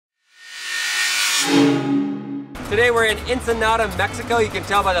Today we're in Ensenada, Mexico. You can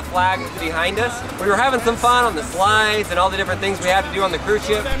tell by the flag behind us. We were having some fun on the slides and all the different things we had to do on the cruise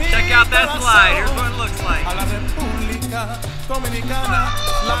ship. Check out that slide. Here's what it looks like.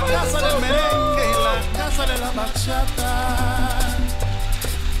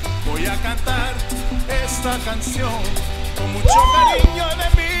 Voy a cantar esta canción con mucho cariño de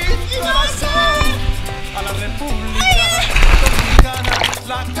mi corazón a la República Dominicana,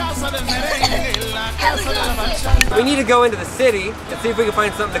 la casa del merengue, la casa de la bachata. We need to go into the city and see if we can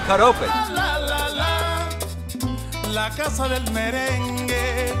find something to cut open. La casa del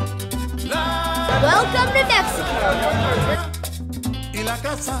merengue. Welcome to Mexico. Y la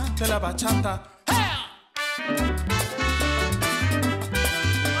casa de la bachata.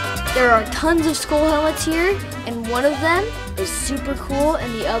 There are tons of skull helmets here, and one of them is super cool,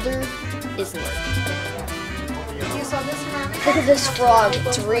 and the other isn't. Look at this frog.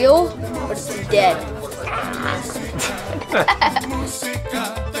 It's real, but it's dead.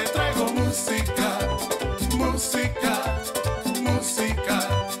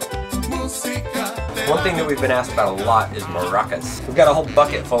 One thing that we've been asked about a lot is maracas. We've got a whole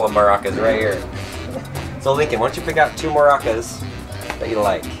bucket full of maracas right here. So Lincoln, why don't you pick out 2 maracas that you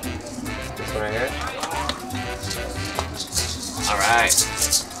like? This one right here. All right,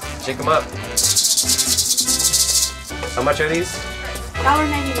 shake them up. How much are these?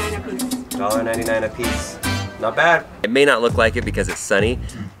 $1.99 a piece. $1.99 a piece. Not bad. It may not look like it because it's sunny,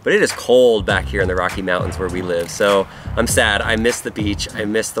 but it is cold back here in the Rocky Mountains where we live. So I'm sad. I miss the beach. I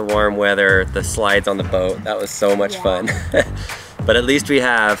miss the warm weather, the slides on the boat. That was so much fun. But at least we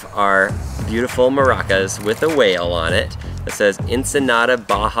have our beautiful maracas with a whale on it that says Ensenada,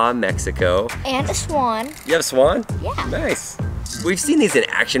 Baja, Mexico. And a swan. You have a swan? Yeah. Nice. We've seen these in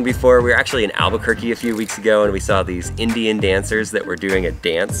action before. We were actually in Albuquerque a few weeks ago and we saw these Indian dancers that were doing a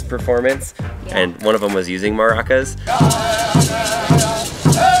dance performance, and one of them was using maracas.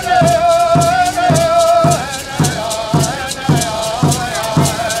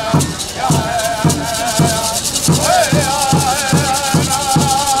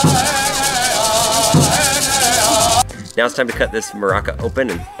 Now it's time to cut this maraca open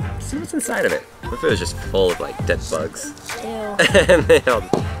and see what's inside of it. What if it was just full of like dead bugs? Ew. And they all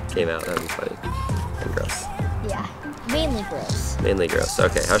came out. That'd be funny. And gross. Yeah, mainly gross. Mainly gross.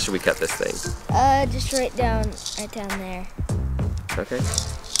 Okay, how should we cut this thing? Just right down there. Okay.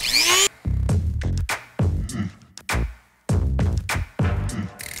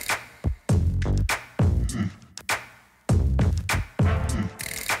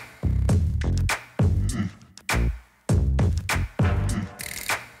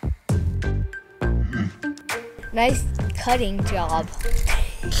 Nice cutting job.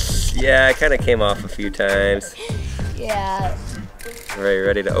 Yeah, it kind of came off a few times. Yeah. All right, you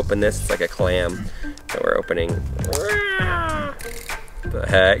ready to open this? It's like a clam that we're opening. The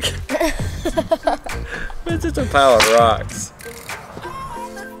heck? It's just a pile of rocks.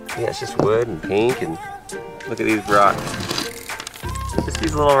 Yeah, it's just wood and pink, and look at these rocks. Just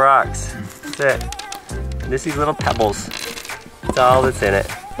these little rocks. That's it. And just these little pebbles. That's all that's in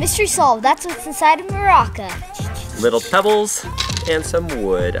it. Mystery solved. That's what's inside of Maraca. Little pebbles and some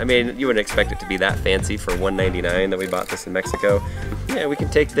wood. I mean, you wouldn't expect it to be that fancy for $1.99 that we bought this in Mexico. Yeah, we can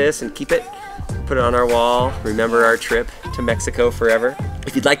take this and keep it, put it on our wall, remember our trip to Mexico forever.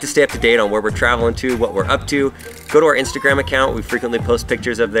 If you'd like to stay up to date on where we're traveling to, what we're up to, go to our Instagram account. We frequently post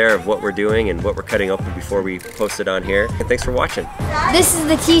pictures up there of what we're doing and what we're cutting open before we post it on here. And thanks for watching. This is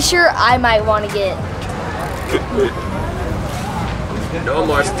the t-shirt I might want to get. No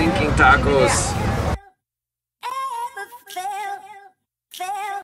more stinking tacos.